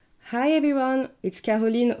Hi everyone, it's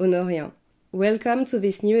Caroline Honorien. Welcome to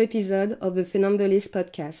this new episode of the Funambulist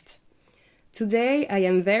podcast. Today I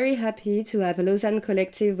am very happy to have Lausan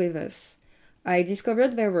Collective with us. I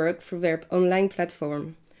discovered their work through their online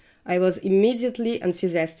platform. I was immediately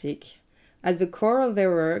enthusiastic. At the core of their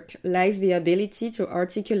work lies the ability to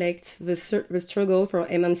articulate the struggle for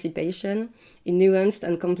emancipation in nuanced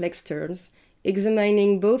and complex terms,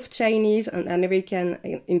 examining both Chinese and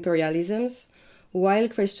American imperialisms, while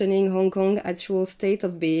questioning Hong Kong's actual state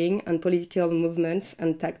of being and political movements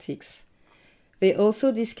and tactics. They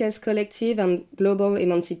also discuss collective and global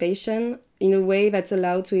emancipation in a way that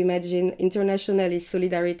allows to imagine internationalist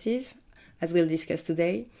solidarities, as we'll discuss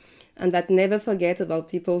today, and that never forget about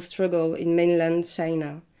people's struggle in mainland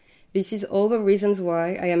China. This is all the reasons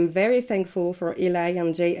why I am very thankful for Ellie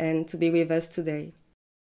and JN to be with us today.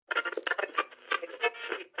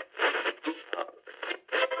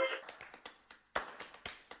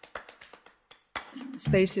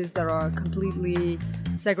 Spaces that are completely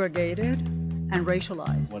segregated and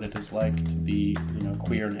racialized. What it is like to be,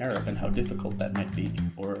 queer and Arab and how difficult that might be,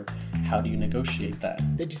 or how do you negotiate that?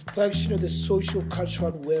 The destruction of the social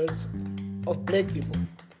cultural worlds of Black people,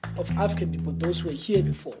 of African people, those who were here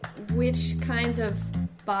before. Which kinds of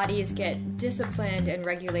bodies get disciplined and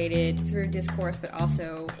regulated through discourse, but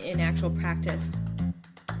also in actual practice?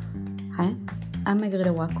 Hi, I'm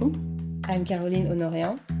Margarita Waku. I'm Caroline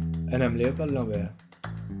Honorien. And I'm Leopold Lambert.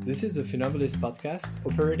 This is the Funambulist podcast,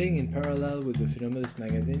 operating in parallel with the Funambulist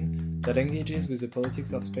magazine that engages with the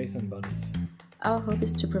politics of space and bodies. Our hope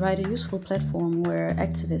is to provide a useful platform where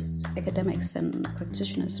activists, academics, and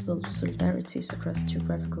practitioners build solidarities across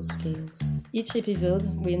geographical scales. Each episode,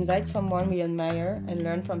 we invite someone we admire and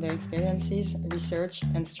learn from their experiences, research,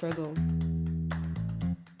 and struggle.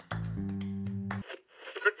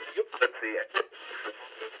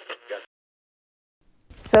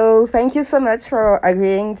 So thank you so much for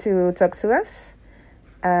agreeing to talk to us.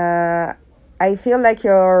 I feel like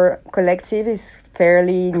your collective is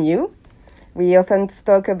fairly new. We often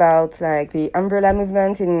talk about the umbrella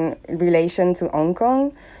movement in relation to Hong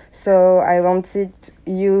Kong. So I wanted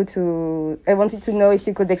to know if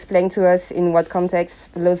you could explain to us in what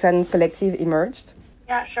context Lausan Collective emerged.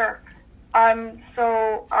 Yeah, sure.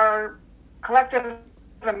 So our collective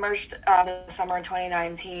emerged in the summer of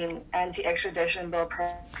 2019 anti-extradition bill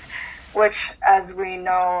protest, which, as we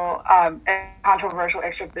know, a controversial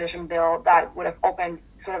extradition bill that would have opened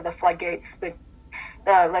sort of the floodgates with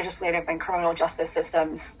the legislative and criminal justice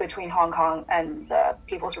systems between Hong Kong and the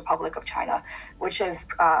People's Republic of China, which is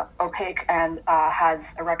opaque and has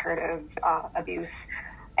a record of abuse.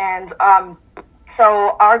 And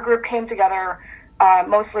so our group came together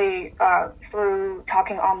mostly through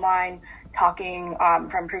talking online, talking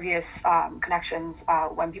from previous connections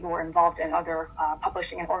when people were involved in other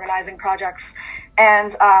publishing and organizing projects.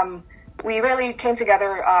 And we really came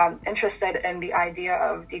together interested in the idea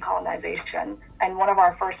of decolonization. And one of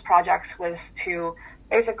our first projects was to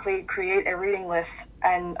basically create a reading list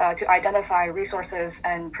and to identify resources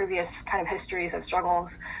and previous kind of histories of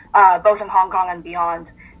struggles, both in Hong Kong and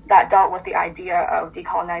beyond, that dealt with the idea of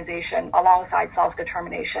decolonization alongside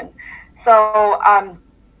self-determination. So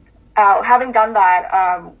having done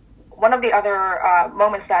that, one of the other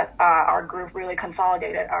moments that our group really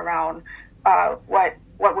consolidated around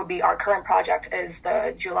what would be our current project is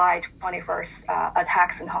the July 21st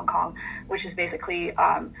attacks in Hong Kong, which is basically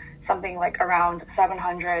something like around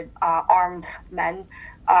 700 armed men,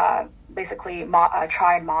 basically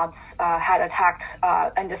triad mobs, had attacked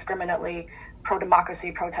indiscriminately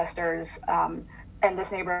pro-democracy protesters in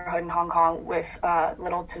this neighborhood in Hong Kong with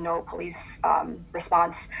little to no police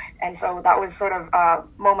response. And so that was sort of a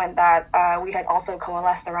moment that we had also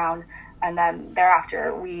coalesced around. And then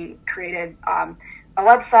thereafter, we created a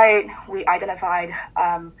website. We identified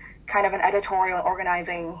kind of an editorial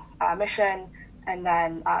organizing mission. And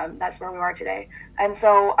then that's where we are today. And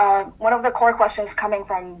so one of the core questions coming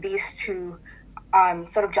from these two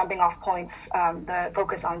sort of jumping off points, the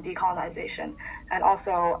focus on decolonization and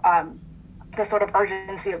also the sort of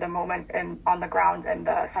urgency of the moment on the ground in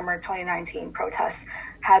the summer 2019 protests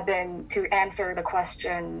had been to answer the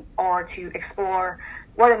question or to explore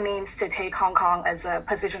what it means to take Hong Kong as a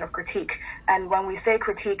position of critique. And when we say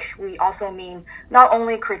critique, we also mean not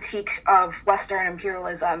only critique of Western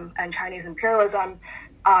imperialism and Chinese imperialism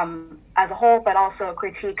as a whole, but also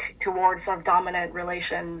critique towards sort of dominant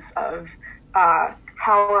relations of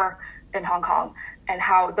power in Hong Kong, and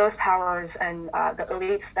how those powers and the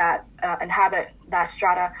elites that inhabit that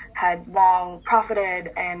strata had long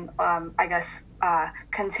profited and,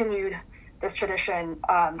 continued this tradition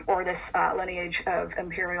or this lineage of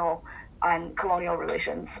imperial on colonial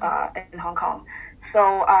relations in Hong Kong.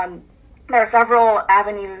 So there are several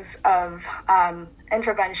avenues of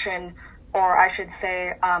intervention, or I should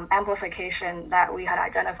say amplification, that we had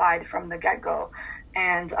identified from the get-go.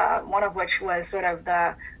 And one of which was sort of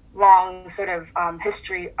the long sort of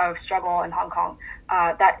history of struggle in Hong Kong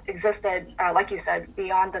that existed, like you said,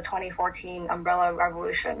 beyond the 2014 umbrella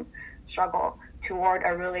revolution struggle toward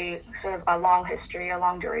a really sort of a long history, a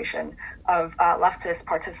long duration of leftists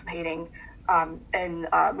participating in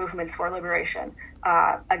movements for liberation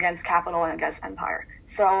against capital and against empire.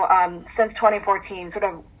 So since 2014, sort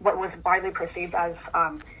of what was widely perceived as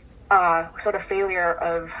sort of failure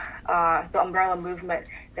of the umbrella movement,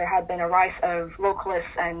 there had been a rise of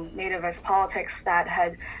localist and nativist politics that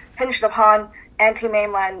had hinged upon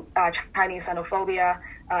anti-mainland Chinese xenophobia,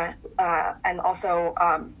 and also,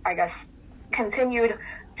 I guess, continued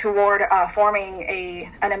toward forming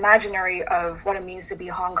an imaginary of what it means to be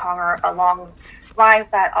a Hong Konger along lines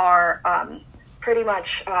that are pretty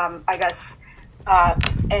much, I guess,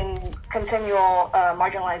 in continual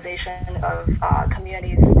marginalization of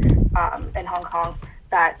communities in Hong Kong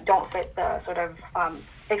that don't fit the sort of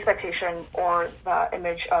expectation or the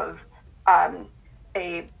image of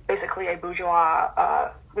basically a bourgeois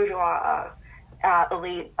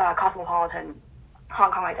elite cosmopolitan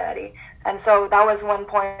Hong Kong identity. And so that was one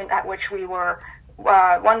point at which we were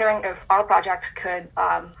wondering if our project could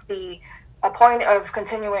be a point of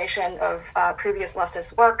continuation of previous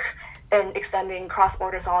leftist work in extending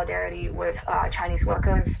cross-border solidarity with Chinese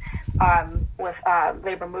workers, with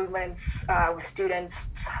labor movements, with students,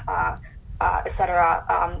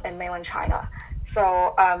 etc., in mainland China.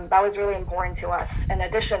 So that was really important to us, in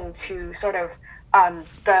addition to sort of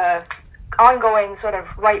the ongoing sort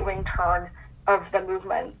of right-wing turn of the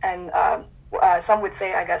movement, and some would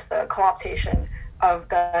say, I guess, the co-optation of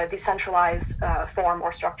the decentralized form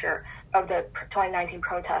or structure of the 2019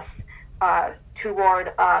 protests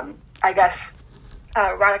toward, I guess,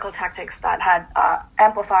 radical tactics that had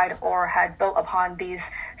amplified or had built upon these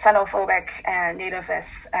xenophobic and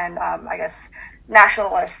nativist and, I guess,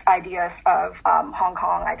 nationalist ideas of Hong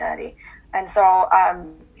Kong identity. And so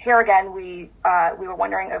here again, we were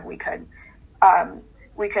wondering if we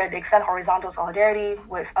could extend horizontal solidarity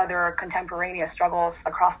with other contemporaneous struggles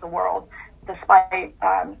across the world, despite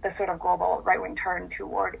the sort of global right-wing turn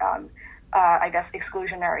toward, I guess,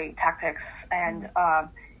 exclusionary tactics and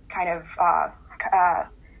kind of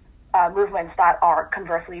movements that are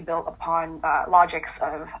conversely built upon logics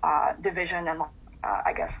of division and,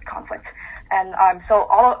 I guess, conflict. And so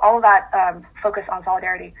all of that focus on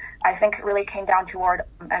solidarity, I think, really came down toward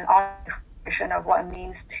an exploration of what it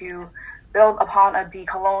means to build upon a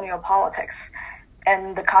decolonial politics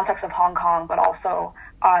in the context of Hong Kong, but also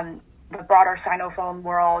the broader Sinophone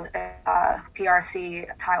world, PRC,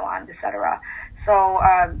 Taiwan, etc. So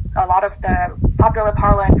a lot of the popular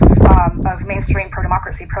parlance of mainstream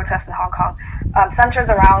pro-democracy protests in Hong Kong centers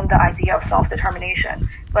around the idea of self-determination.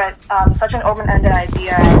 But such an open-ended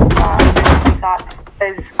idea, I thought,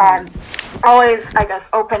 is always, I guess,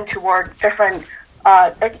 open toward different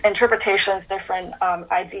interpretations, different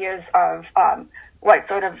ideas of what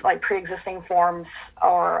sort of like pre-existing forms,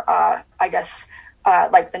 or I guess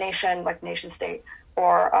like the nation state,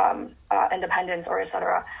 or independence, or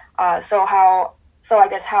etc. So I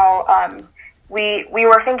guess how we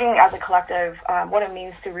were thinking as a collective what it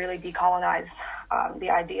means to really decolonize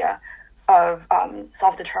the idea of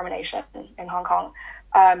self-determination in Hong Kong,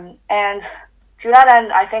 and to that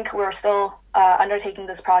end, I think we're still undertaking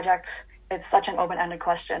this project. It's such an open-ended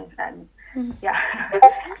question, and yeah.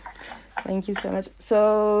 Thank you so much.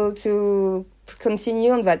 So to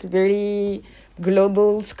continue on that very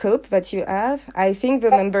global scope that you have, I think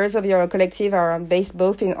the members of your collective are based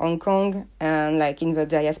both in Hong Kong and like in the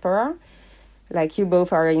diaspora. Like you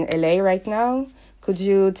both are in LA right now. Could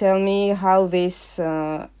you tell me how this,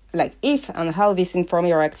 if and how this inform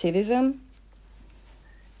your activism?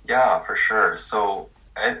 Yeah, for sure. So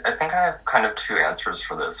I think I have kind of two answers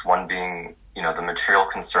for this. One being, the material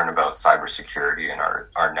concern about cybersecurity and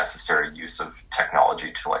our necessary use of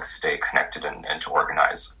technology to like stay connected and to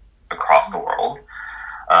organize across the world.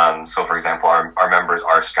 So for example, our members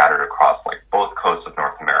are scattered across like both coasts of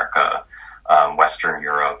North America, Western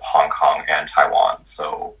Europe, Hong Kong, and Taiwan.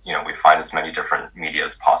 So, we find as many different media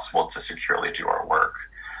as possible to securely do our work.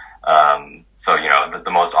 So,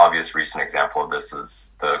 the most obvious recent example of this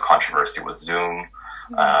is the controversy with Zoom.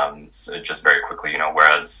 So just very quickly,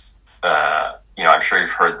 whereas, I'm sure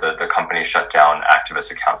you've heard that the company shut down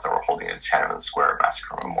activist accounts that were holding a Tiananmen Square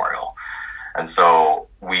massacre memorial. And so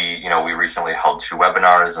we recently held 2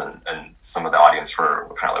 webinars, and some of the audience were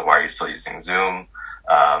kind of like, why are you still using Zoom?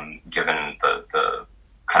 given the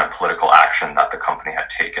kind of political action that the company had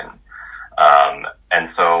taken. And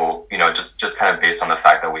so, just kind of based on the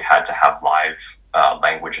fact that we had to have live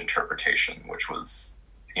language interpretation, which was,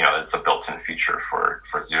 it's a built-in feature for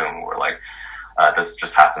Zoom. We're like, this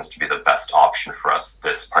just happens to be the best option for us,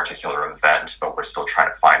 this particular event, but we're still trying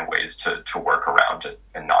to find ways to work around it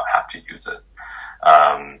and not have to use it.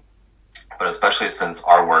 But especially since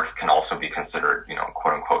our work can also be considered,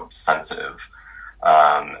 quote unquote, sensitive.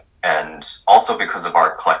 And also because of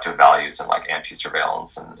our collective values and like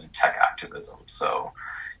anti-surveillance and tech activism. So,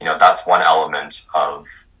 that's one element of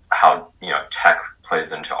how, tech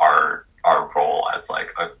plays into our role as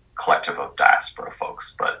like a collective of diaspora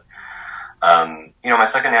folks. But, my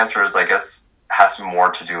second answer is, I guess, has more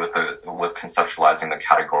to do with conceptualizing the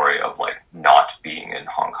category of like not being in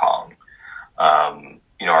Hong Kong.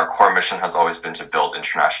 Our core mission has always been to build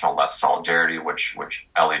international left solidarity, which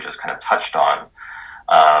Ellie just kind of touched on.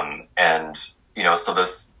 So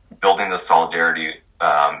this building the solidarity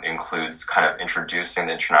includes kind of introducing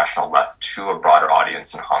the international left to a broader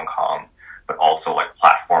audience in Hong Kong, but also like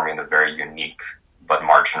platforming the very unique but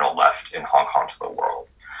marginal left in Hong Kong to the world.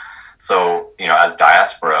 So, as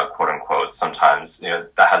diaspora, quote unquote, sometimes,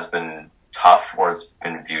 that has been tough, or it's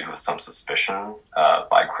been viewed with some suspicion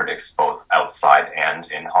by critics both outside and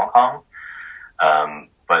in Hong Kong.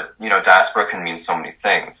 But, diaspora can mean so many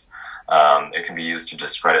things. It can be used to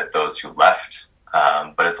discredit those who left,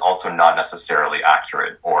 but it's also not necessarily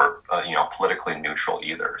accurate or, politically neutral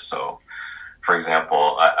either. So, for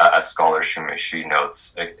example, as scholar Xu Meishi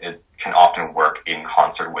notes, it can often work in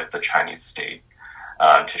concert with the Chinese state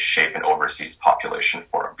to shape an overseas population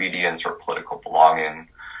for obedience or political belonging,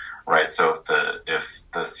 right? So if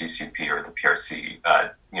the CCP or the PRC,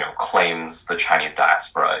 claims the Chinese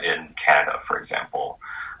diaspora in Canada, for example,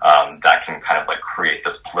 that can kind of like create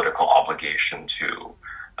this political obligation to,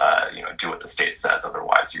 do what the state says.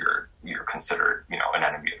 Otherwise, you're considered, an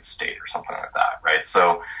enemy of the state or something like that, right?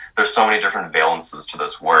 So there's so many different valences to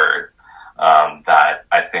this word that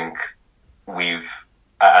I think we've,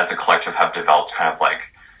 as a collective, have developed kind of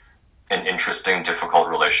like an interesting, difficult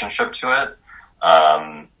relationship to it.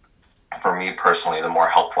 For me personally, the more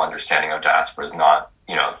helpful understanding of diaspora is not,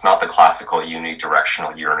 it's not the classical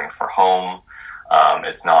unidirectional yearning for home.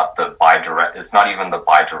 It's not even the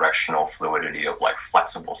bidirectional fluidity of like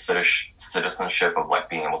flexible citizenship of like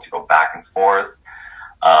being able to go back and forth.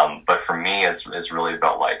 But for me, it's really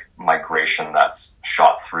about like migration that's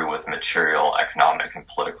shot through with material, economic, and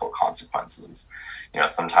political consequences.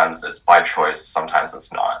 Sometimes it's by choice, sometimes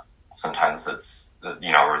it's not. Sometimes it's,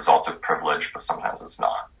 a result of privilege, but sometimes it's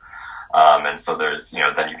not. And so there's,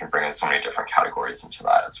 then you can bring in so many different categories into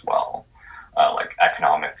that as well, like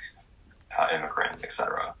economic, immigrant,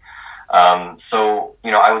 etc. So,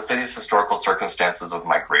 I would say these historical circumstances of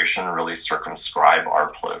migration really circumscribe our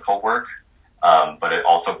political work, but it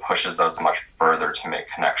also pushes us much further to make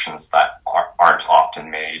connections that aren't often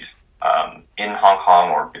made in Hong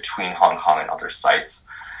Kong or between Hong Kong and other sites.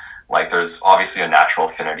 Like, there's obviously a natural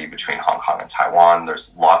affinity between Hong Kong and Taiwan.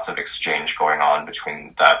 There's lots of exchange going on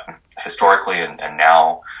between that historically and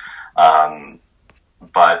now.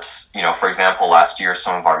 But, for example, last year,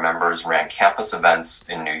 some of our members ran campus events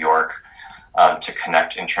in New York to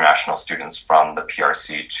connect international students from the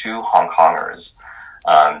PRC to Hong Kongers,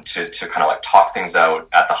 to kind of like talk things out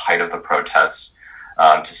at the height of the protests,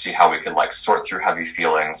 to see how we could like sort through heavy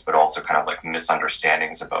feelings, but also kind of like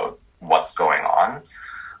misunderstandings about what's going on.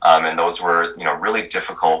 And those were, really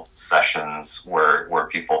difficult sessions where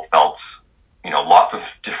people felt, lots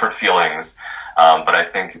of different feelings. But I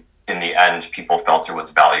think in the end, people felt it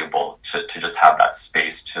was valuable to just have that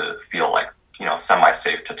space to feel like,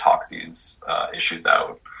 semi-safe to talk these issues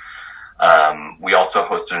out. We also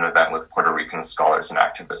hosted an event with Puerto Rican scholars and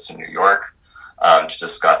activists in New York to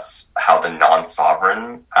discuss how the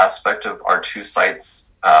non-sovereign aspect of our two sites,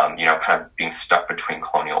 kind of being stuck between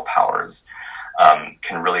colonial powers,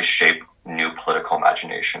 can really shape new political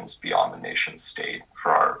imaginations beyond the nation state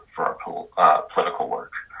for our political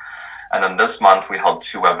work. And then this month, we held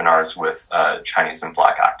 2 webinars with Chinese and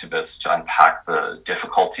Black activists to unpack the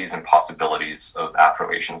difficulties and possibilities of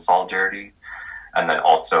Afro-Asian solidarity, and then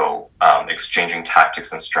also exchanging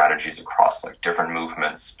tactics and strategies across like different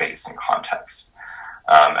movements, space, and context.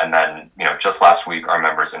 And then, just last week, our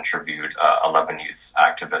members interviewed a Lebanese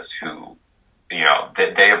activist who,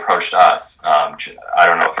 they approached us. I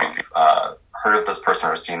don't know if you've heard of this person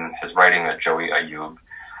or seen his writing, Joey Ayoub.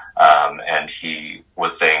 And he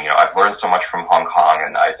was saying, I've learned so much from Hong Kong,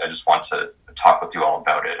 and I just want to talk with you all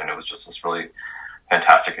about it. And it was just this really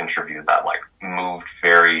fantastic interview that like moved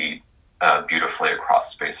very beautifully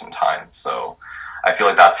across space and time. So I feel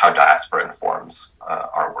like that's how diaspora informs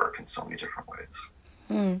our work in so many different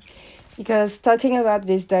ways. Because talking about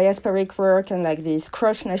this diasporic work and like this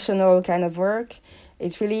cross-national kind of work,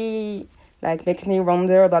 it really like makes me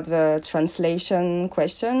wonder about the translation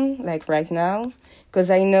question, like right now. Because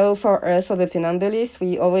I know for us, for the Funambulist,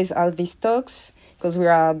 we always have these talks, because we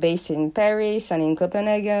are based in Paris and in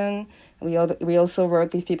Copenhagen. We also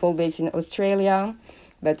work with people based in Australia,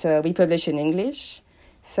 but we publish in English.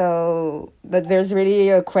 So, but there's really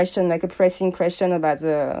a question, like a pressing question about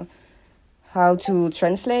how to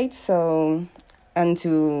translate, so, and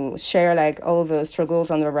to share like all the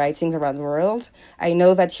struggles and the writings around the world. I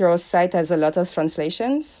know that your site has a lot of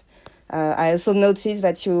translations. I also noticed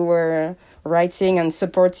that you were writing and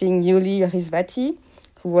supporting Yuli Rizvati,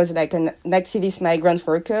 who was like an activist migrant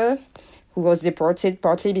worker who was deported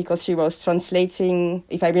partly because she was translating,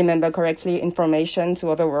 if I remember correctly, information to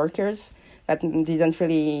other workers that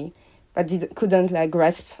couldn't like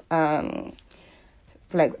grasp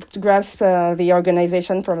the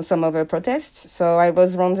organization from some other protests. So I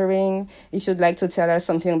was wondering if you'd like to tell us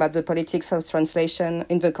something about the politics of translation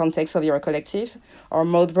in the context of your collective, or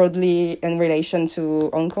more broadly in relation to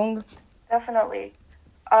Hong Kong. Definitely.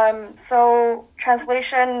 So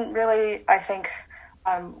translation really, I think,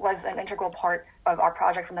 was an integral part of our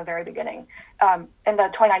project from the very beginning. In the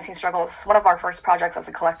 2019 struggles, one of our first projects as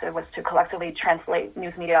a collective was to collectively translate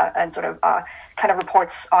news media and sort of kind of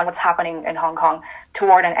reports on what's happening in Hong Kong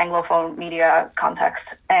toward an Anglophone media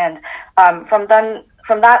context. And from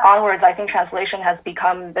that onwards, I think translation has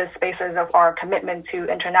become the spaces of our commitment to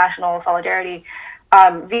international solidarity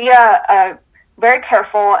via a very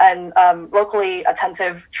careful and locally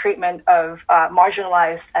attentive treatment of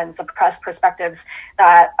marginalized and suppressed perspectives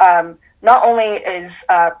that not only is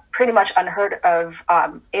pretty much unheard of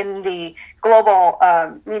in the global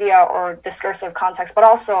media or discursive context, but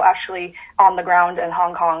also actually on the ground in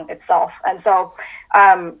Hong Kong itself. And so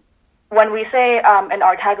when we say in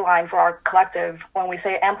our tagline for our collective, when we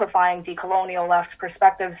say amplifying decolonial left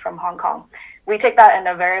perspectives from Hong Kong, we take that in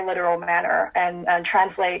a very literal manner and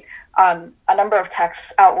translate a number of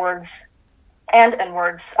texts outwards and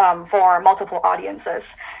inwards for multiple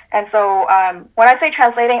audiences. And so when I say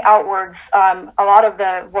translating outwards, a lot of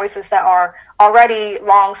the voices that are already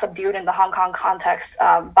long subdued in the Hong Kong context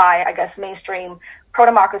by, I guess, mainstream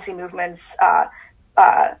pro-democracy movements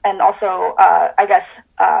and also,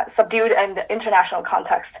 subdued in the international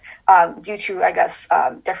context due to,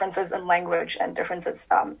 differences in language and differences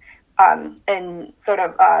in sort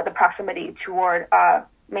of the proximity toward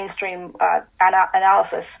mainstream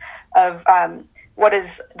analysis of what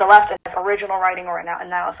is the left in its original writing or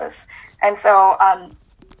analysis. And so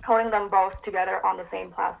putting them both together on the same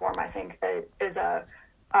platform, I think, is a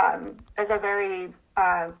very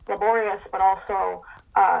laborious but also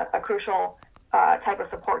a crucial type of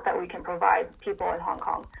support that we can provide people in Hong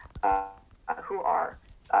Kong who are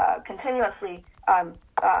continuously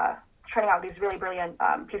churning out these really brilliant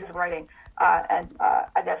pieces of writing,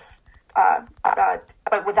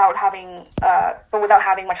 but without having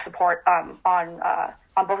much support on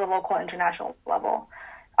both the local and international level.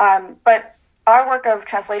 But our work of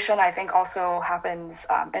translation, I think, also happens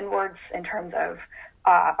inwards in terms of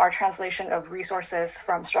our translation of resources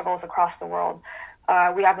from struggles across the world.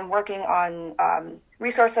 We have been working on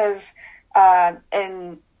resources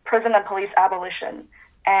in prison and police abolition,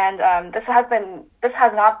 and this has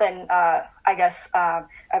not been, a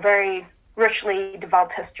very richly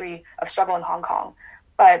developed history of struggle in Hong Kong,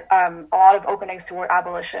 but a lot of openings toward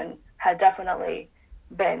abolition had definitely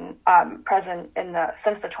been present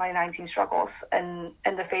since the 2019 struggles in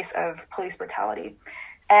the face of police brutality.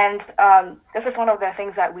 And this is one of the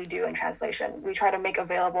things that we do in translation. We try to make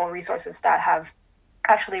available resources that have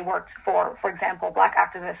actually worked for example, Black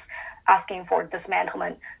activists asking for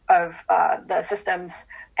dismantlement of the systems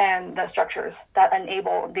and the structures that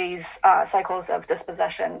enable these cycles of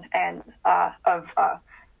dispossession and of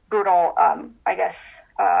brutal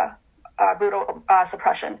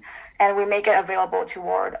suppression. And we make it available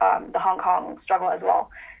toward the Hong Kong struggle as well.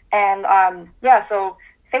 And so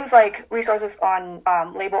things like resources on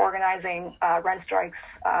labor organizing, rent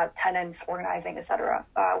strikes, tenants organizing, etc.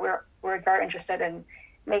 We're very interested in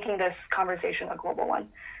making this conversation a global one.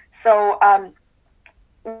 So, I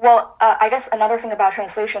guess another thing about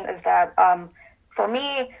translation is that for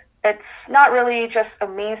me, it's not really just a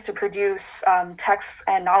means to produce texts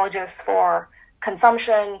and knowledges for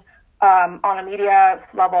consumption on a media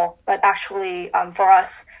level, but actually for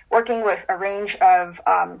us, working with a range of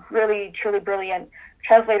really, truly brilliant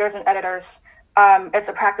translators and editors, it's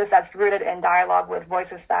a practice that's rooted in dialogue with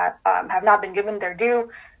voices that have not been given their due,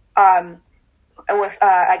 with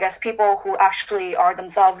I guess people who actually are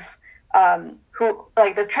themselves who,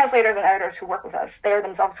 like the translators and editors who work with us, they are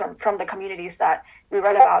themselves from the communities that we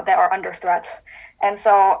read about that are under threat. And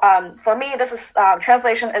so for me, this is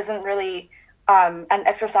translation isn't really an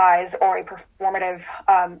exercise or a performative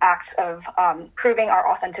act of proving our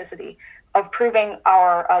authenticity, of proving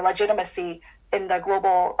our legitimacy in the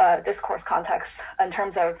global discourse context in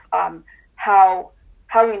terms of how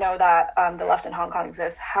we know that the left in Hong Kong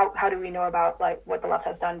exists. How do we know about like what the left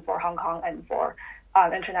has done for Hong Kong and for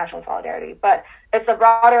international solidarity? But it's a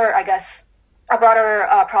broader, I guess,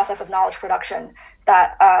 process of knowledge production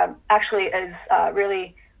that actually is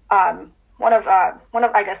really one of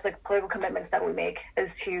I guess the political commitments that we make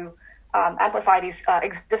is to amplify these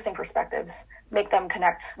existing perspectives, make them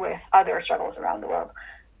connect with other struggles around the world.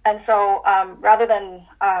 And so rather than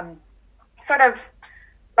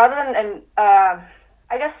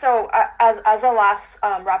I guess so as a last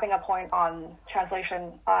wrapping up point on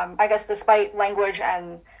translation, I guess despite language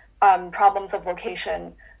and problems of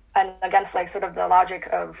location and against like sort of the logic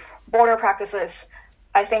of border practices,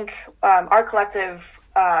 I think our collective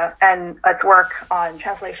and its work on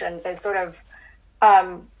translation is sort of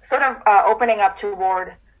opening up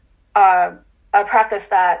toward a practice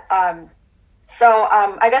that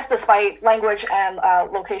I guess despite language and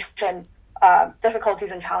location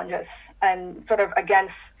difficulties and challenges and sort of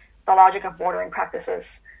against the logic of bordering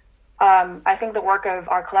practices, I think the work of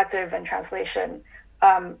our collective and translation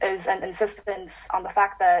is an insistence on the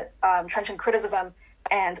fact that trenchant criticism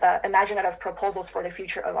and imaginative proposals for the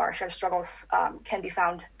future of our shared struggles can be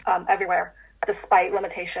found everywhere, despite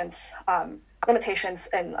limitations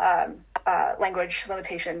in language,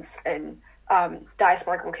 limitations in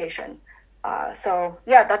diasporic location. So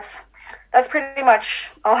yeah, that's pretty much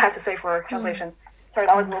all I have to say for translation. Sorry,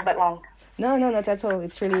 that was a little bit long. No, not at all.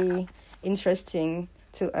 It's really interesting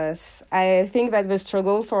to us. I think that the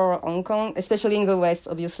struggle for Hong Kong, especially in the West,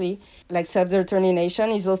 obviously, like self-determination,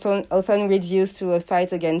 is often reduced to a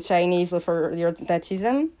fight against Chinese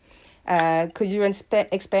authoritarianism. Could you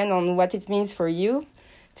expand on what it means for you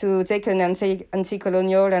to take an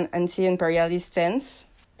anti-colonial and anti-imperialist stance?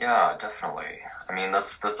 Yeah, definitely. I mean,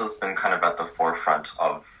 this has been kind of at the forefront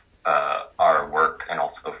of our work and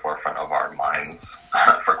also the forefront of our minds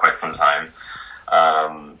for quite some time.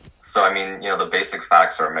 So, I mean, the basic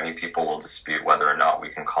facts are many people will dispute whether or not we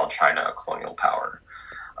can call China a colonial power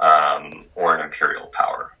or an imperial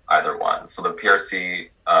power, either one. So the PRC,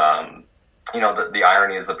 the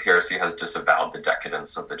irony is the PRC has disavowed the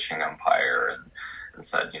decadence of the Qing Empire and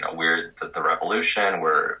said, we're the revolution,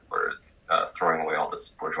 we're throwing away all this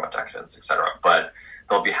bourgeois decadence, etc. But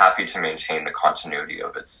they'll be happy to maintain the continuity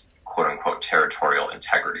of its quote-unquote territorial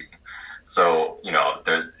integrity. So,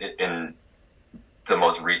 in the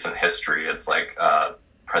most recent history, it's like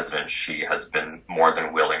President Xi has been more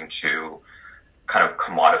than willing to kind of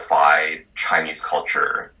commodify Chinese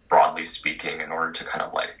culture, broadly speaking, in order to kind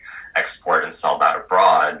of like export and sell that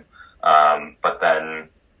abroad. But then,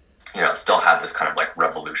 still have this kind of like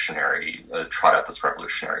revolutionary, trot out this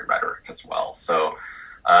revolutionary rhetoric as well. So,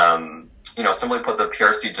 simply put, the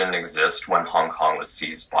PRC didn't exist when Hong Kong was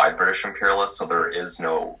seized by British imperialists, so there is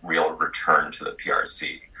no real return to the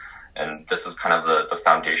PRC. And this is kind of the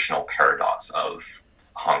foundational paradox of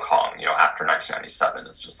Hong Kong, after 1997.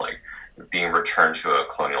 It's just like being returned to a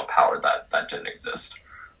colonial power that didn't exist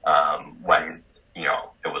when,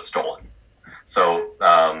 it was stolen. So,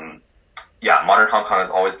 modern Hong Kong has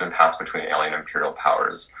always been passed between alien imperial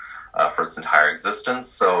powers for its entire existence.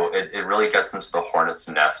 So it really gets into the hornet's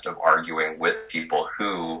nest of arguing with people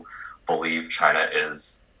who believe China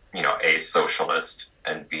is, A, socialist,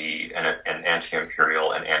 and B, an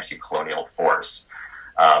anti-imperial and anti-colonial force,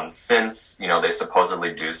 since, they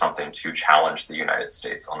supposedly do something to challenge the United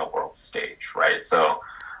States on the world stage, right? So,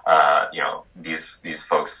 these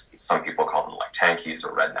folks, some people call them like tankies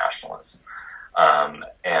or red nationalists,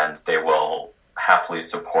 and they will happily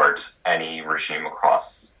support any regime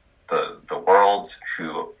across the world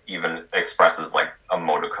who even expresses like a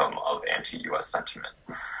modicum of anti-US sentiment.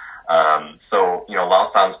 So,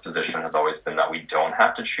 Lausan's position has always been that we don't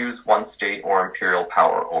have to choose one state or imperial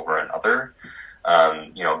power over another.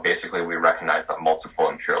 Basically we recognize that multiple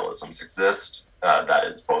imperialisms exist, that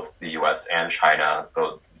is both the US and China,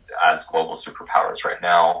 though as global superpowers right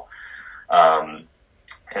now.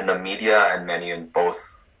 And the media and many in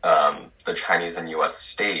both the Chinese and US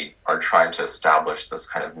state are trying to establish this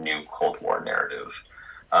kind of new Cold War narrative,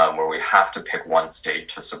 where we have to pick one state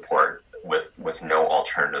to support with no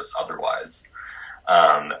alternatives otherwise.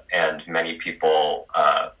 And many people,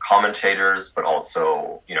 commentators, but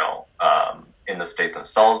also, in the state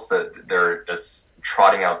themselves, that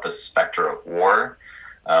trotting out the specter of war,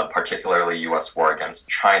 particularly U.S. war against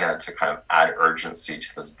China, to kind of add urgency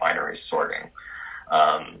to this binary sorting.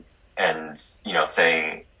 And, you know,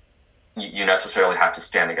 saying you necessarily have to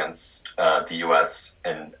stand against the U.S.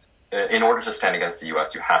 and in order to stand against the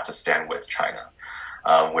U.S., you have to stand with China,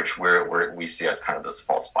 which we see as kind of this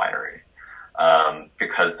false binary,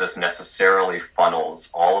 because this necessarily funnels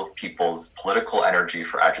all of people's political energy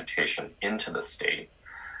for agitation into the state,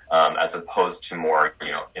 as opposed to more,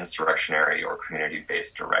 you know, insurrectionary or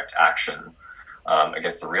community-based direct action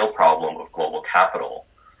against the real problem of global capital,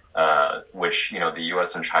 which, you know, the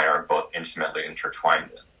U.S. and China are both intimately intertwined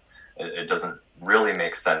in. It doesn't really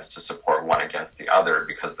make sense to support one against the other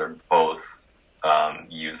because they're both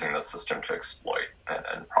using the system to exploit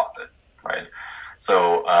and profit, right?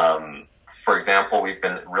 So, for example, we've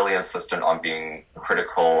been really insistent on being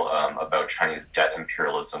critical about Chinese debt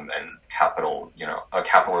imperialism and capital, you know, a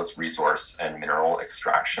capitalist resource and mineral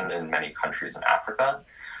extraction in many countries in Africa.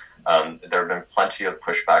 There have been plenty of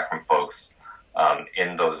pushback from folks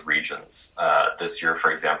in those regions. This year, for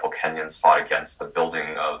example, Kenyans fought against the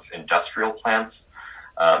building of industrial plants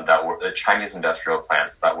that were the Chinese industrial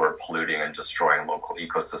plants that were polluting and destroying local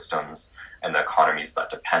ecosystems and the economies that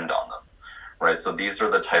depend on them. Right. So these are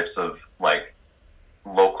the types of like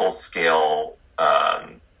local scale,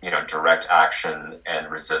 you know, direct action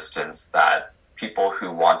and resistance that people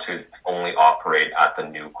who want to only operate at the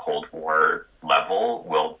new Cold War level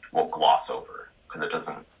will gloss over because it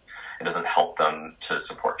doesn't help them to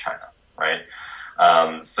support China. Right.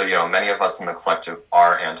 So, you know, many of us in the collective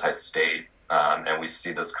are anti-state, and we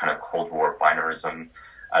see this kind of Cold War binarism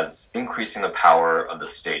as increasing the power of the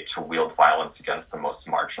state to wield violence against the most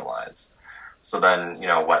marginalized. So then, you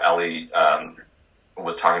know, what Ellie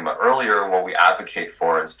was talking about earlier, what we advocate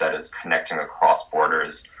for instead is connecting across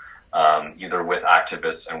borders, either with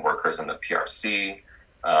activists and workers in the PRC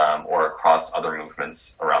or across other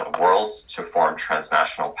movements around the world to form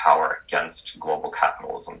transnational power against global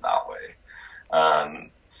capitalism that way.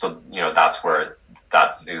 So, you know, that's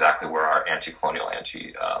exactly where our anti-colonial,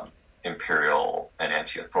 anti-imperial, and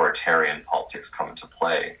anti-authoritarian politics come into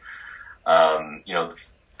play. You know,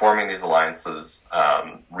 forming these alliances,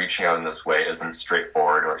 reaching out in this way isn't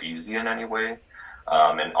straightforward or easy in any way,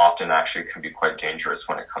 and often actually can be quite dangerous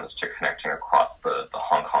when it comes to connecting across the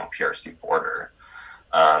Hong Kong PRC border.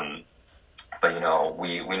 But, you know,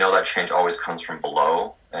 we know that change always comes from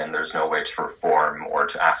below, and there's no way to reform or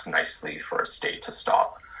to ask nicely for a state to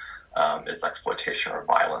stop its exploitation or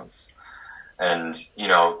violence. And, you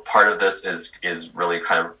know, part of this is really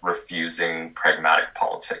kind of refusing pragmatic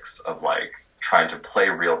politics of like trying to play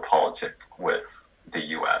realpolitik with the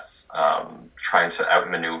U.S., trying to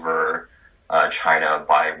outmaneuver China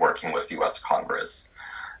by working with U.S. Congress.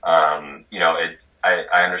 You know,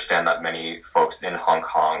 I understand that many folks in Hong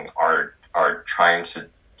Kong are trying to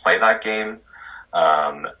play that game,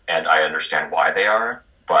 and I understand why they are.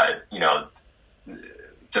 But, you know,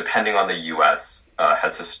 depending on the U.S.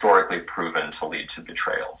 Has historically proven to lead to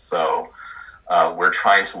betrayal. So we're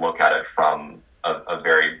trying to look at it from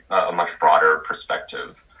a much broader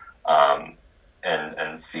perspective,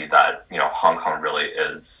 and see that, you know, Hong Kong really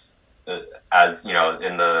is, as, you know,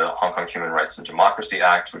 in the Hong Kong Human Rights and Democracy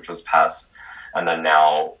Act, which was passed, and then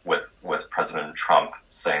now with President Trump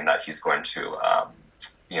saying that he's going to,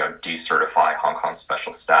 you know, decertify Hong Kong's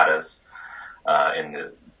special status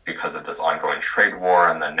because of this ongoing trade war,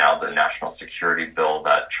 and then now the national security bill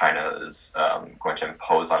that China is going to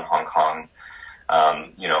impose on Hong Kong.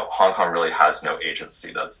 You know, Hong Kong really has no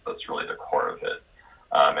agency. That's really the core of it,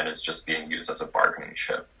 and it's just being used as a bargaining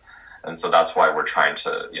chip. And so that's why we're trying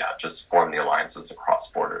to, just form the alliances across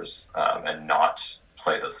borders, and not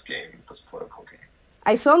play this game, this political game.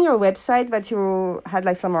 I saw on your website that you had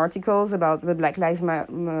like some articles about the Black Lives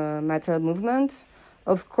Matter movement.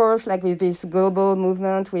 Of course, like with this global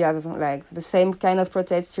movement, we have like the same kind of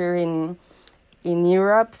protests here in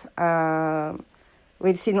Europe.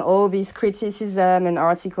 We've seen all these criticism and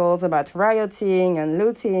articles about rioting and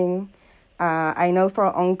looting. I know for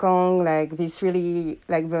Hong Kong, like this really,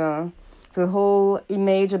 like the whole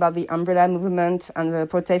image about the umbrella movement and the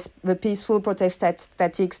peaceful protest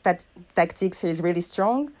tactics is really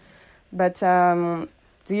strong. But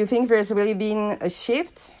do you think there's really been a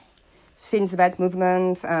shift since that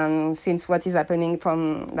movement and since what is happening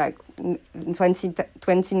from like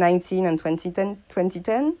 2019 and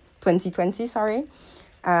 2020, sorry?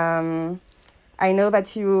 I know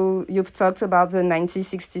that you've talked about the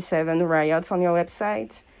 1967 riots on your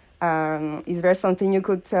website. Is there something you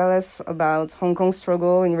could tell us about Hong Kong's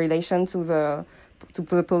struggle in relation to the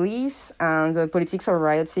police and the politics of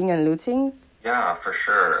rioting and looting? Yeah, for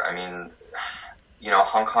sure. I mean,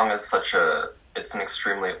 Hong Kong is it's an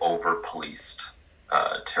extremely over-policed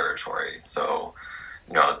territory. So,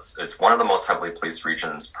 it's one of the most heavily policed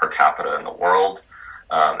regions per capita in the world.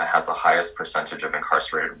 It has the highest percentage of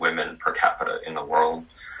incarcerated women per capita in the world.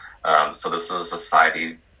 So this is a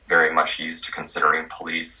society very much used to considering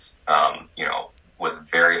police, with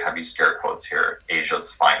very heavy scare quotes here,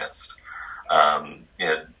 Asia's finest.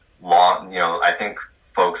 I think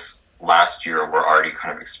folks last year were already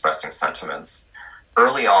kind of expressing sentiments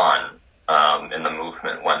early on in the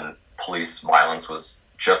movement when police violence was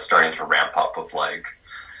just starting to ramp up of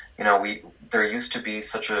there used to be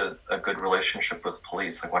such a good relationship with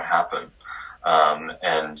police, what happened?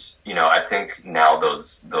 I think now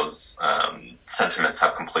those sentiments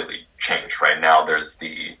have completely changed. Right now there's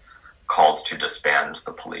the calls to disband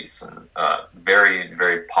the police, and very,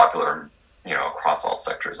 very popular, across all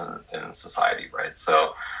sectors in society, right?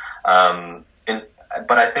 So,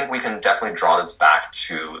 but I think we can definitely draw this back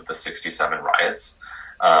to the 67 riots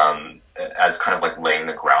as kind of laying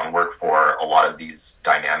the groundwork for a lot of these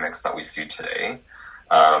dynamics that we see today.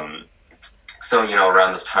 So,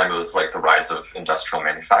 around this time, it was the rise of industrial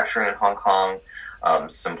manufacturing in Hong Kong,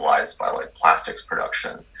 symbolized by plastics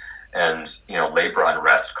production, and, labor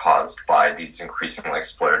unrest caused by these increasingly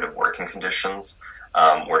exploitative working conditions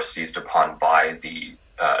were seized upon by the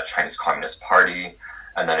Chinese Communist Party.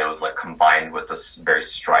 And then it was combined with this very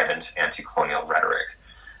strident anti-colonial rhetoric.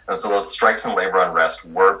 And so those strikes and labor unrest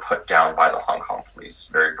were put down by the Hong Kong police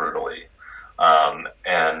very brutally.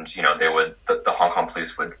 The Hong Kong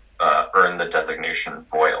police would earn the designation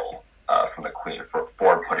royal from the Queen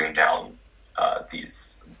for putting down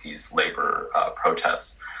these labor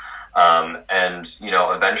protests.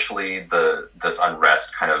 Eventually this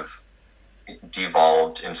unrest kind of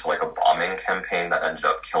devolved into a bombing campaign that ended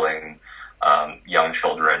up killing young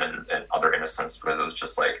children and other innocents, because it was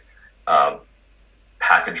just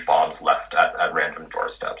package bombs left at random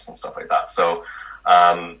doorsteps and stuff like that. So,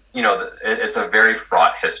 it's a very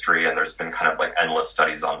fraught history, and there's been kind of endless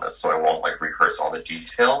studies on this, so I won't rehearse all the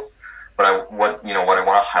details. But what I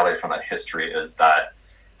want to highlight from that history is that,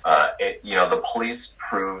 the police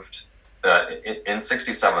proved, in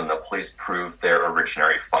 67, the police proved their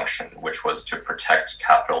originary function, which was to protect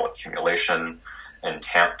capital accumulation and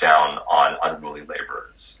tamp down on unruly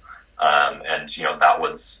laborers. That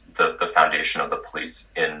was the foundation of the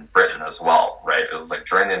police in Britain as well, right? It was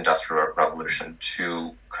during the Industrial Revolution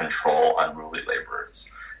to control unruly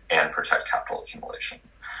laborers and protect capital accumulation.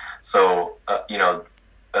 So,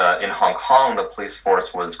 in Hong Kong, the police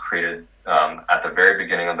force was created at the very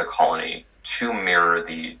beginning of the colony to mirror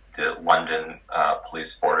the London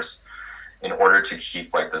police force in order to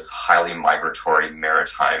keep this highly migratory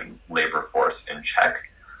maritime labor force in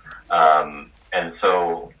check. In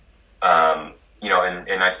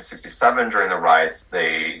 1967, during the riots,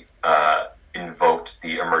 they invoked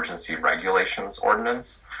the Emergency Regulations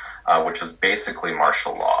Ordinance, which was basically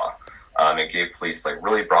martial law. It gave police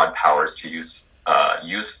really broad powers to use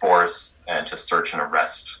force and to search and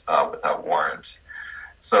arrest without warrant.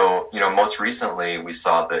 So, most recently, we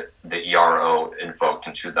saw that the ERO invoked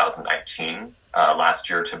in 2019, last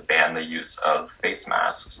year, to ban the use of face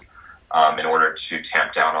masks in order to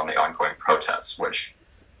tamp down on the ongoing protests, which,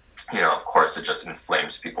 of course, it just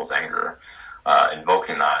inflames people's anger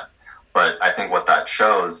invoking that. But I think what that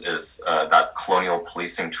shows is that colonial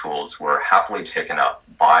policing tools were happily taken up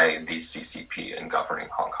by the CCP in governing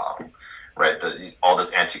Hong Kong, right? All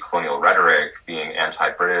this anti-colonial rhetoric, being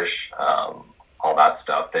anti-British, all that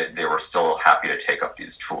stuff, they were still happy to take up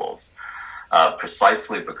these tools,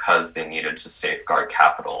 precisely because they needed to safeguard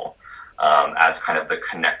capital as kind of the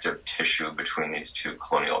connective tissue between these two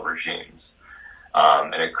colonial regimes.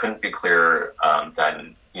 And it couldn't be clearer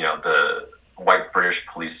than, the white British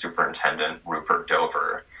police superintendent, Rupert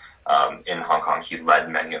Dover, in Hong Kong. He led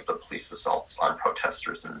many of the police assaults on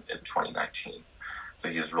protesters in 2019. So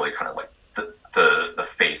he was really kind of the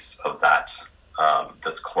face of that,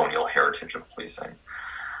 this colonial heritage of policing.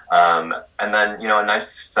 And then, in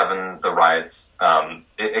 1997, the riots,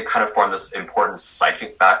 it kind of formed this important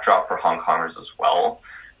psychic backdrop for Hong Kongers as well,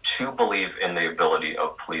 to believe in the ability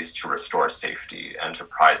of police to restore safety and to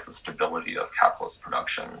prize the stability of capitalist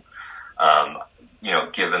production.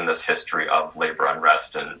 Given this history of labor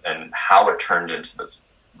unrest and how it turned into this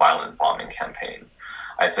violent bombing campaign,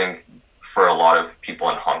 I think for a lot of people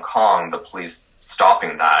in Hong Kong, the police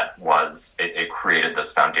stopping that it created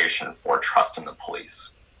this foundation for trust in the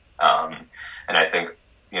police. And I think,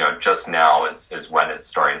 just now is when it's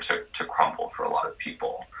starting to crumble for a lot of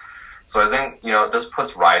people. So I think, this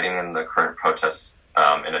puts rioting in the current protests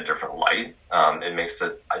in a different light. It makes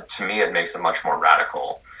it much more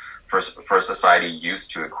radical. for a society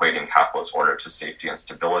used to equating capitalist order to safety and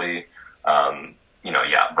stability,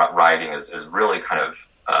 rioting is really kind of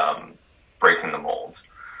breaking the mold.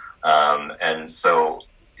 And so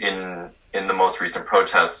in the most recent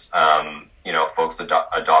protests, folks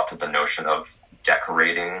adopted the notion of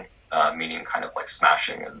decorating, meaning kind of like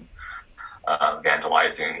smashing and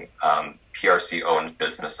vandalizing PRC-owned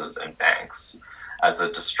businesses and banks as a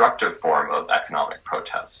destructive form of economic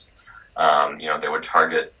protests. They would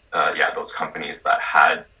target, those companies that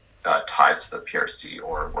had ties to the PRC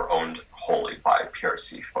or were owned wholly by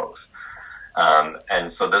PRC folks.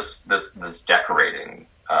 And so this decorating,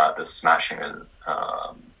 this smashing and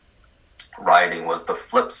rioting was the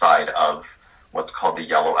flip side of what's called the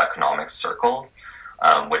yellow economic circle,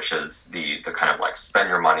 which is the kind of like spend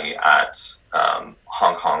your money at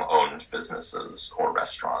Hong Kong-owned businesses or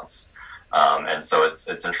restaurants. And so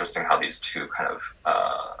it's interesting how these two kind of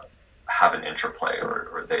have an interplay,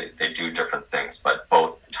 or they do different things, but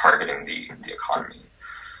both targeting the economy.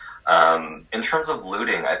 In terms of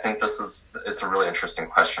looting, I think it's a really interesting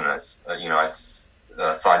question. I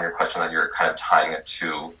saw in your question that you're kind of tying it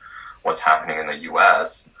to what's happening in the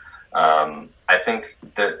U.S. I think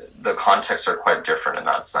the contexts are quite different in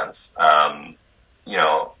that sense.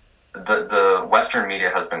 The Western media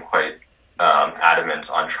has been quite adamant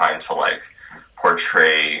on trying to like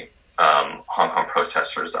portray Hong Kong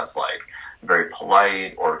protesters as like very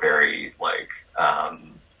polite or very like,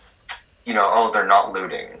 they're not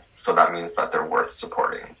looting, so that means that they're worth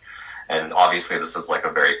supporting. And obviously this is like a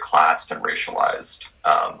very classed and racialized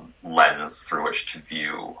lens through which to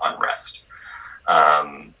view unrest.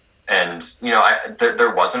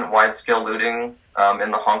 There wasn't wide-scale looting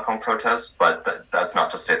in the Hong Kong protests, but that's not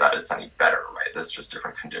to say that it's any better, right? There's just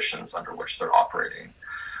different conditions under which they're operating.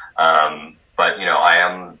 I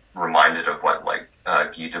am reminded of what Guy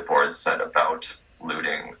Debord said about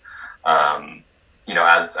looting.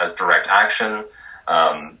 As direct action,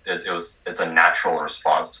 it's a natural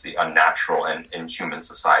response to the unnatural and inhuman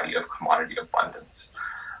society of commodity abundance.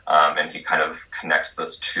 And he kind of connects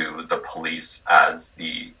this to the police as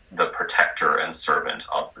the protector and servant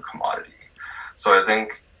of the commodity. So I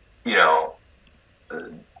think, the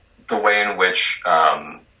way in which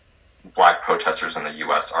Black protesters in the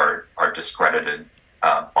U.S. are discredited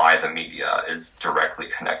by the media is directly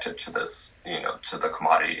connected to this, to the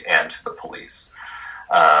commodity and to the police.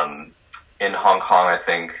 In Hong Kong, I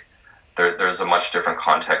think there's a much different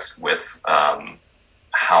context with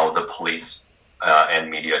how the police and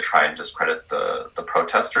media try and discredit the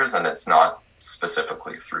protesters, and it's not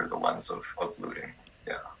specifically through the lens of looting.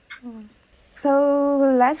 Yeah. So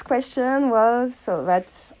the last question was,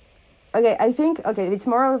 I think it's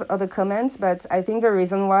more of a comment, but I think the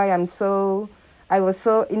reason why I was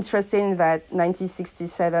so interested in that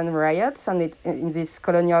 1967 riots and in this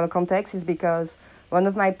colonial context is because one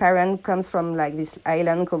of my parents comes from like this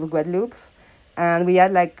island called Guadeloupe, and we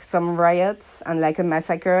had like some riots and like a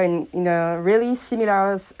massacre in a really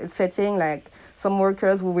similar setting, like some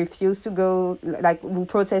workers who refused to go, like who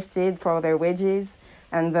protested for their wages,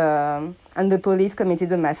 and the police committed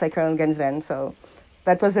a massacre against them. So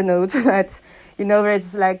that was a note that,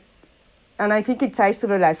 it's like, and I think it ties to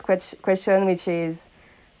the last question, which is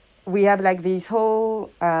we have like this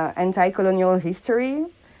whole anti-colonial history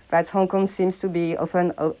that Hong Kong seems to be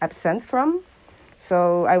often absent from.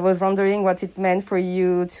 So I was wondering what it meant for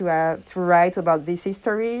you to write about this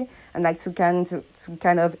history and like to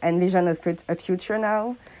kind of envision a future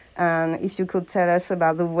now. And if you could tell us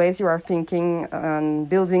about the ways you are thinking on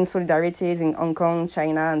building solidarities in Hong Kong,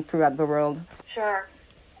 China, and throughout the world. Sure.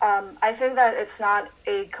 I think that it's not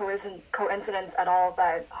a coincidence at all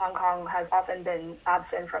that Hong Kong has often been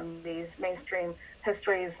absent from these mainstream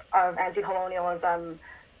histories of anti-colonialism,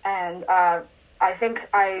 and I think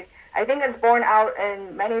it's borne out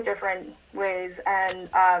in many different ways, and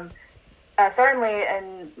certainly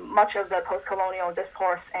in much of the post-colonial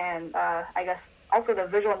discourse, and I guess also the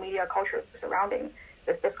visual media culture surrounding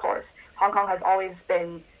this discourse. Hong Kong has always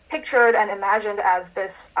been pictured and imagined as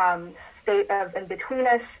this state of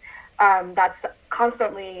in-betweenness that's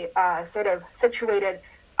constantly sort of situated,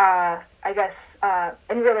 in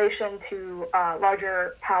relation to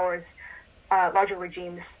larger powers, larger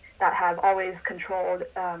regimes that have always controlled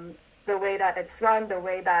the way that it's run, the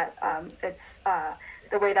way that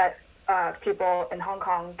people in Hong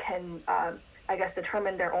Kong can,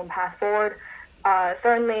 determine their own path forward.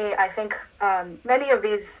 Certainly, I think many of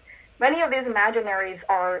these imaginaries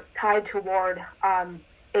are tied toward a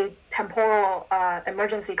temporal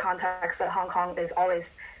emergency context that Hong Kong is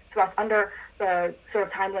always thrust under the sort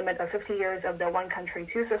of time limit of 50 years of the one country,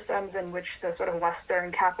 two systems, in which the sort of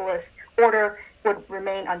Western capitalist order would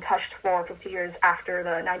remain untouched for 50 years after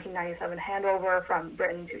the 1997 handover from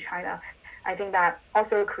Britain to China. I think that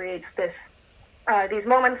also creates these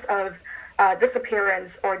moments of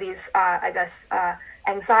disappearance, or these,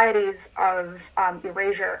 anxieties of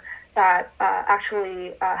erasure that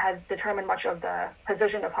actually has determined much of the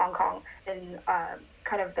position of Hong Kong in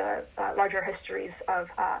kind of the larger histories of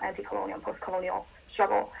anti-colonial and post-colonial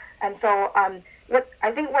struggle. And so what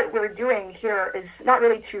we're doing here is not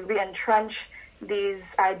really to re-entrench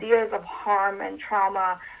these ideas of harm and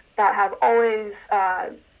trauma that have always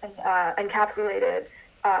encapsulated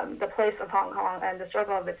the place of Hong Kong and the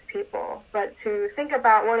struggle of its people, but to think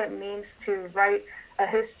about what it means to write a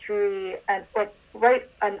history and write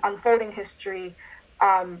an unfolding history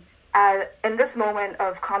in this moment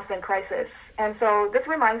of constant crisis. And so this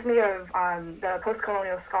reminds me of the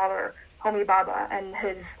post-colonial scholar Homi Bhabha and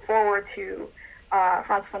his foreword to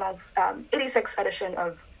Frantz Fanon's 86th edition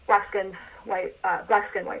of Black Skin, White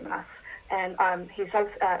Mass. And he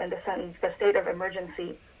says in the sentence, the state of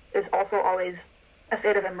emergency is also always a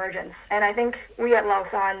state of emergence. And I think we at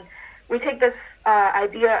Lausan, we take this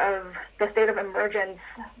idea of the state of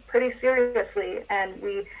emergence pretty seriously, and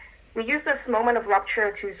we use this moment of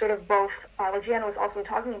rupture to sort of both, like JN was also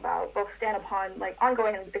talking about, both stand upon like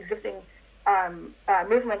ongoing and existing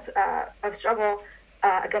movements of struggle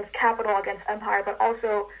against capital, against empire, but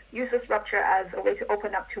also use this rupture as a way to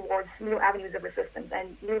open up towards new avenues of resistance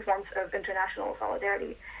and new forms of international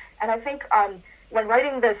solidarity. And I think when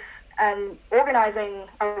writing this and organizing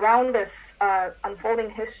around this unfolding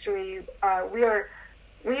history, we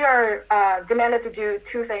are demanded to do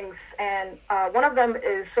two things, and one of them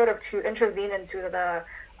is sort of to intervene into the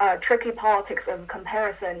tricky politics of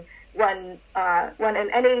comparison when in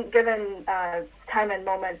any given time and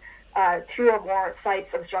moment, two or more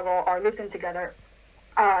sites of struggle are looped in together.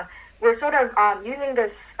 We're sort of using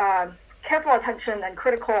this careful attention and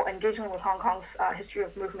critical engagement with Hong Kong's history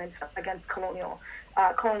of movements against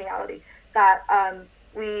coloniality, that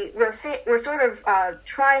we're sort of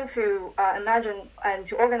trying to imagine and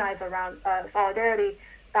to organize around solidarity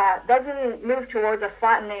that doesn't move towards a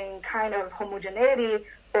flattening kind of homogeneity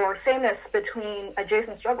or sameness between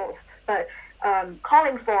adjacent struggles, but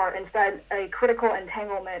calling for instead a critical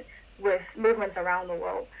entanglement with movements around the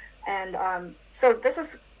world. And so this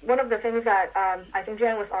is one of the things that I think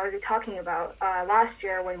Jan was already talking about last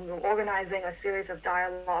year when we were organizing a series of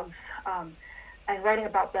dialogues and writing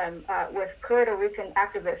about them with Puerto Rican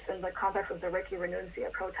activists in the context of the Reiki Renuncia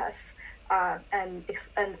protests, and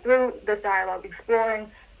through this dialogue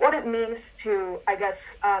exploring what it means to, I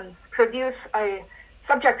guess, produce a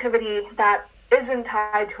subjectivity that isn't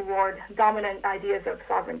tied toward dominant ideas of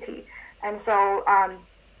sovereignty. And so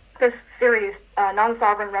this series,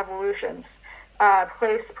 Non-Sovereign Revolutions,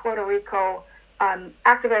 placed Puerto Rico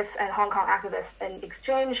activists and Hong Kong activists in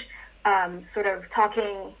exchange, sort of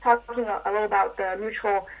talking a little about the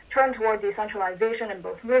mutual turn toward decentralization in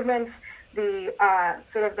both movements, the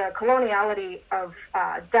sort of the coloniality of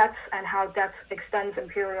debt and how debt extends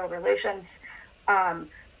imperial relations,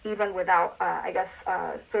 even without, I guess,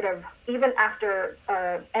 sort of even after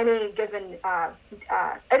any given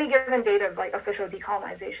date of like official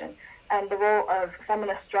decolonization, and the role of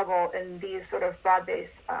feminist struggle in these sort of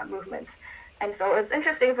broad-based movements. And so it's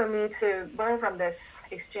interesting for me to learn from this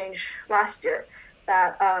exchange last year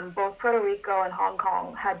that both Puerto Rico and Hong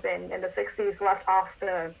Kong had been in the 60s left off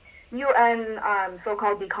the UN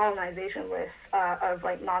so-called decolonization list of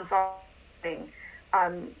like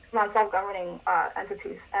non-self-governing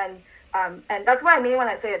entities. And that's what I mean when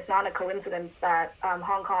I say it's not a coincidence that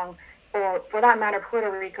Hong Kong, or for that matter,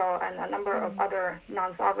 Puerto Rico and a number of other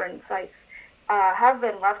non-sovereign sites have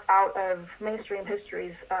been left out of mainstream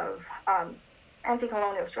histories of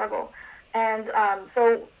anti-colonial struggle. And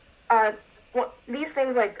so these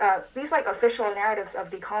things these official narratives of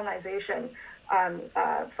decolonization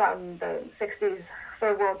from the 60s,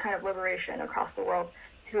 third world kind of liberation across the world,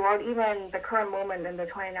 toward even the current moment in the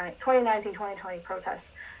 2019-2020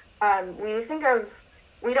 protests, we think of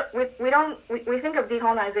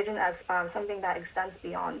decolonization as something that extends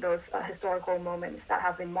beyond those historical moments that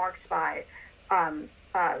have been marked by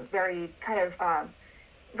very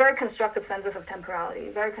constructed senses of temporality,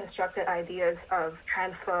 very constructed ideas of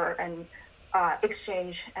transfer and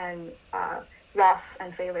exchange and loss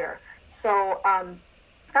and failure. So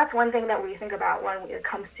that's one thing that we think about when it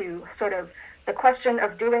comes to sort of the question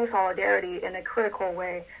of doing solidarity in a critical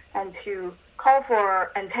way, and to call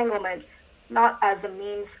for entanglement not as a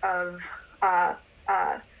means of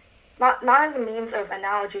not as a means of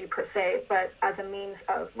analogy per se, but as a means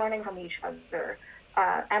of learning from each other,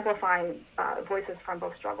 amplifying voices from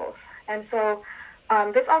both struggles. And so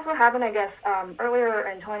this also happened, I guess, earlier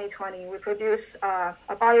in 2020. We produced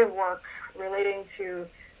a body of work relating to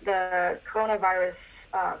the coronavirus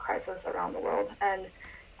crisis around the world. And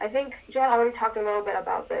I think Jen already talked a little bit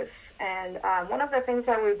about this. And one of the things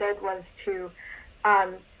that we did was to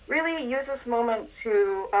really use this moment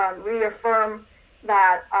to reaffirm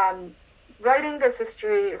that writing this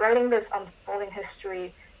history, writing this unfolding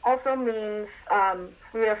history also means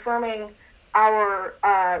reaffirming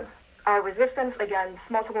our resistance against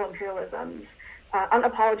multiple imperialisms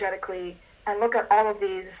unapologetically, and look at all of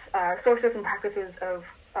these sources and practices of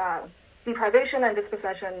deprivation and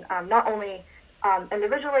dispossession, not only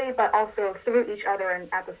individually, but also through each other and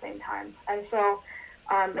at the same time. And so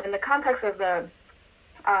in the context of the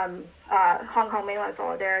Hong Kong mainland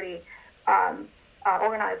solidarity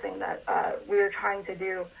organizing that we are trying to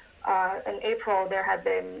do, in April, there had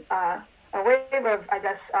been a wave of, I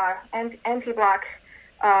guess, anti-Black,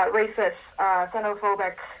 racist,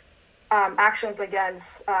 xenophobic actions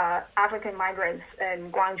against African migrants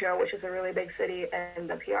in Guangzhou, which is a really big city in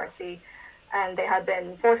the PRC. And they had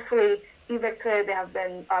been forcefully evicted, they have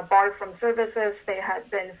been barred from services, they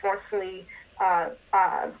had been forcefully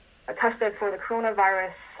tested for the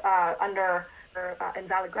coronavirus under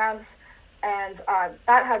invalid grounds. And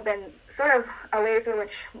that had been sort of a way through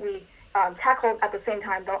which we tackled at the same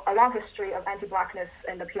time a long history of anti-Blackness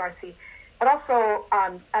in the PRC, but also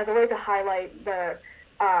as a way to highlight the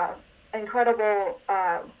incredible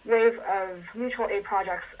wave of mutual aid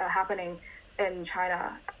projects happening in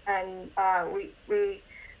China. And we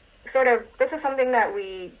sort of, this is something that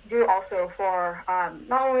we do also for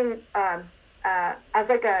not only as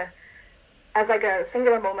like a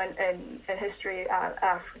singular moment in history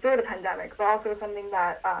through the pandemic, but also something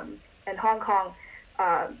that in Hong Kong,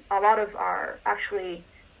 a lot of our actually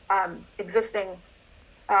existing,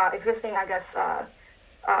 I guess,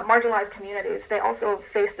 marginalized communities, they also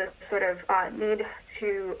face this sort of need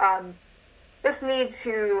to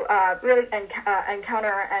really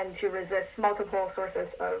encounter and to resist multiple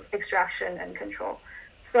sources of extraction and control.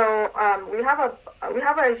 So we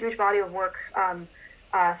have a huge body of work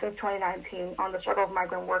since 2019 on the struggle of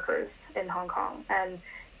migrant workers in Hong Kong. And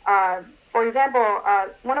for example,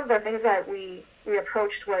 one of the things that we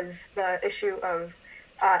approached was the issue of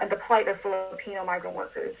and the plight of Filipino migrant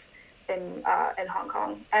workers in Hong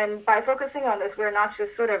Kong. And by focusing on this, we're not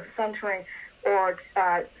just sort of centering or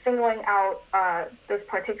singling out this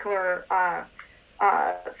particular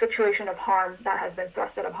situation of harm that has been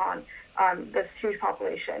thrusted upon this huge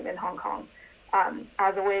population in Hong Kong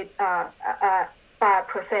as a way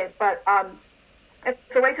per se, but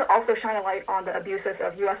it's a way to also shine a light on the abuses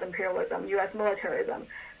of U.S. imperialism, U.S. militarism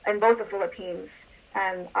in both the Philippines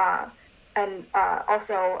and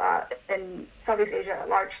also in Southeast Asia at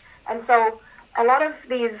large. And so a lot of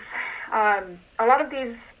these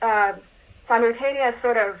simultaneous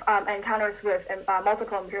sort of encounters with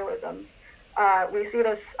multiple imperialisms, we see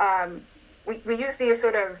this. We use these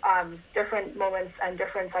sort of different moments and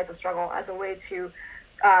different sites of struggle as a way to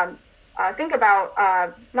think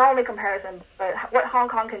about not only comparison, but what Hong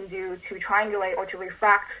Kong can do to triangulate or to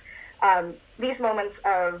refract these moments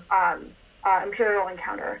of imperial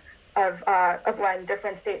encounter of when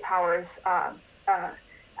different state powers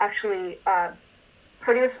actually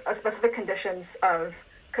produce specific conditions of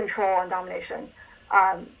control and domination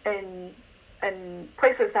in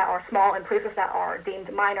places that are small and places that are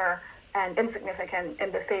deemed minor and insignificant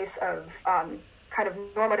in the face of kind of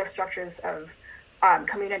normative structures of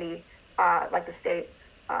community, like the state,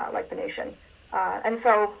 like the nation. And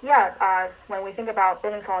so, when we think about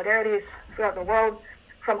building solidarities throughout the world,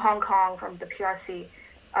 from Hong Kong, from the PRC,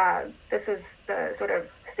 this is the sort of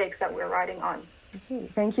stakes that we're riding on. Okay.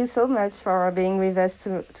 Thank you so much for being with us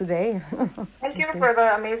today. Thank you for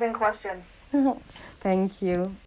the amazing questions. Thank you.